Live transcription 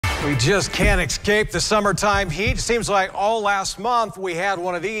We just can't escape the summertime heat. It seems like all last month we had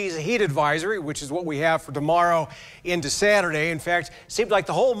one of these, a heat advisory, which is what we have for tomorrow into Saturday. In fact, it seemed like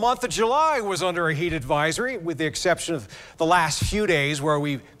the whole month of July was under a heat advisory, with the exception of the last few days where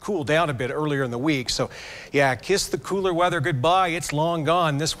we cooled down a bit earlier in the week. So, yeah, kiss the cooler weather goodbye. It's long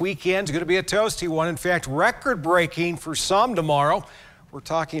gone. This weekend's going to be a toasty one. In fact, record-breaking for some tomorrow. We're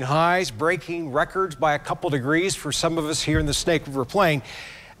talking highs, breaking records by a couple degrees for some of us here in the Snake River Plain.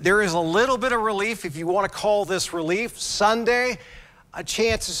 There is a little bit of relief, if you want to call this relief. Sunday, a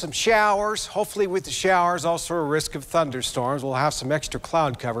chance of some showers. Hopefully with the showers, also a risk of thunderstorms. We'll have some extra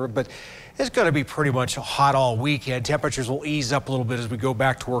cloud cover, but it's going to be pretty much hot all weekend. Temperatures will ease up a little bit as we go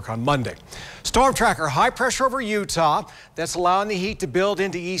back to work on Monday. Storm tracker, high pressure over Utah. That's allowing the heat to build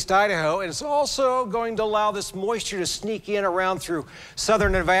into East Idaho, and it's also going to allow this moisture to sneak in around through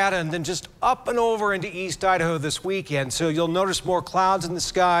southern Nevada and then just up and over into East Idaho this weekend. So you'll notice more clouds in the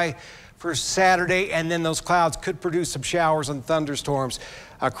sky for Saturday, and then those clouds could produce some showers and thunderstorms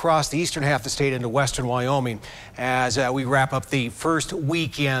across the eastern half of the state into western Wyoming as we wrap up the first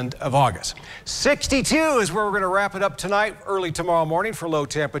weekend of August. 62 is where we're going to wrap it up tonight, early tomorrow morning for low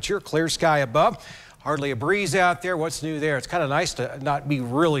temperature, clear sky above. Hardly a breeze out there. What's new there? It's kind of nice to not be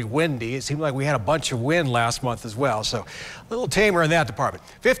really windy. It seemed like we had a bunch of wind last month as well, so a little tamer in that department.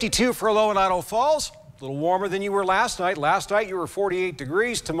 52 for a low in Idaho Falls. A little warmer than you were last night. Last night you were 48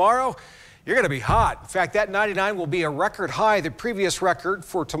 degrees. Tomorrow you're going to be hot. In fact, that 99 will be a record high. The previous record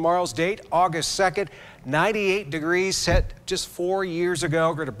for tomorrow's date, August 2nd, 98 degrees, set just 4 years ago.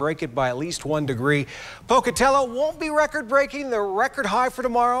 We're going to break it by at least 1 degree. Pocatello won't be record breaking. The record high for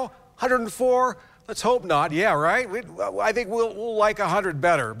tomorrow, 104. Let's hope not. Yeah, right? I think we'll like 100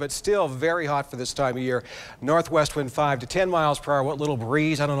 better, but still very hot for this time of year. Northwest wind 5 to 10 miles per hour. What little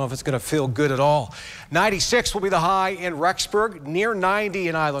breeze. I don't know if it's going to feel good at all. 96 will be the high in Rexburg, near 90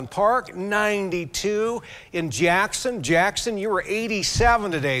 in Island Park, 92 in Jackson. Jackson, you were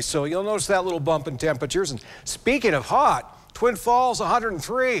 87 today, so you'll notice that little bump in temperatures. And speaking of hot, Twin Falls,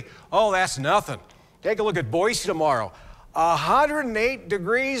 103. Oh, that's nothing. Take a look at Boise tomorrow. 108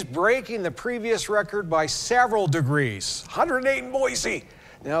 degrees, breaking the previous record by several degrees. 108 in Boise.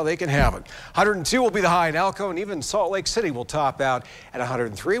 Now they can have it. 102 will be the high in Elko, and even Salt Lake City will top out at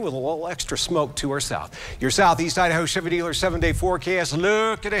 103 with a little extra smoke to our south. Your Southeast Idaho Chevy dealer 7-day forecast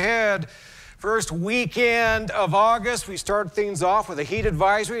looking ahead. First weekend of August, we start things off with a heat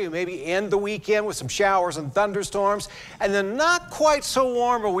advisory and maybe end the weekend with some showers and thunderstorms. And then not quite so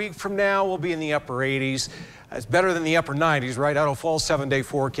warm a week from now, we'll be in the upper 80s. It's better than the upper 90s, right? Idaho Falls 7-day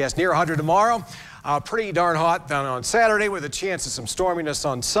forecast. Near 100 tomorrow. Pretty darn hot down on Saturday with a chance of some storminess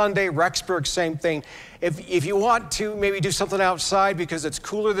on Sunday. Rexburg, same thing. If you want to maybe do something outside because it's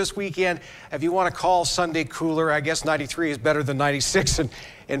cooler this weekend, if you want to call Sunday cooler, I guess 93 is better than 96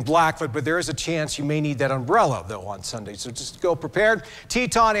 in Blackfoot, but there is a chance you may need that umbrella, though, on Sunday. So just go prepared.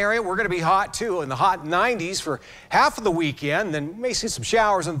 Teton area, we're going to be hot, too, in the hot 90s for half of the weekend. Then may see some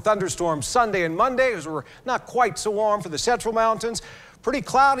showers and thunderstorms Sunday and Monday as we're not quite so warm for the Central Mountains. Pretty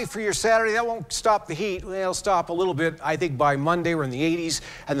cloudy for your Saturday. That won't stop the heat. It'll stop a little bit. I think by Monday we're in the 80s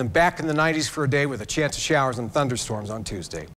and then back in the 90s for a day with a chance of showers and thunderstorms on Tuesday.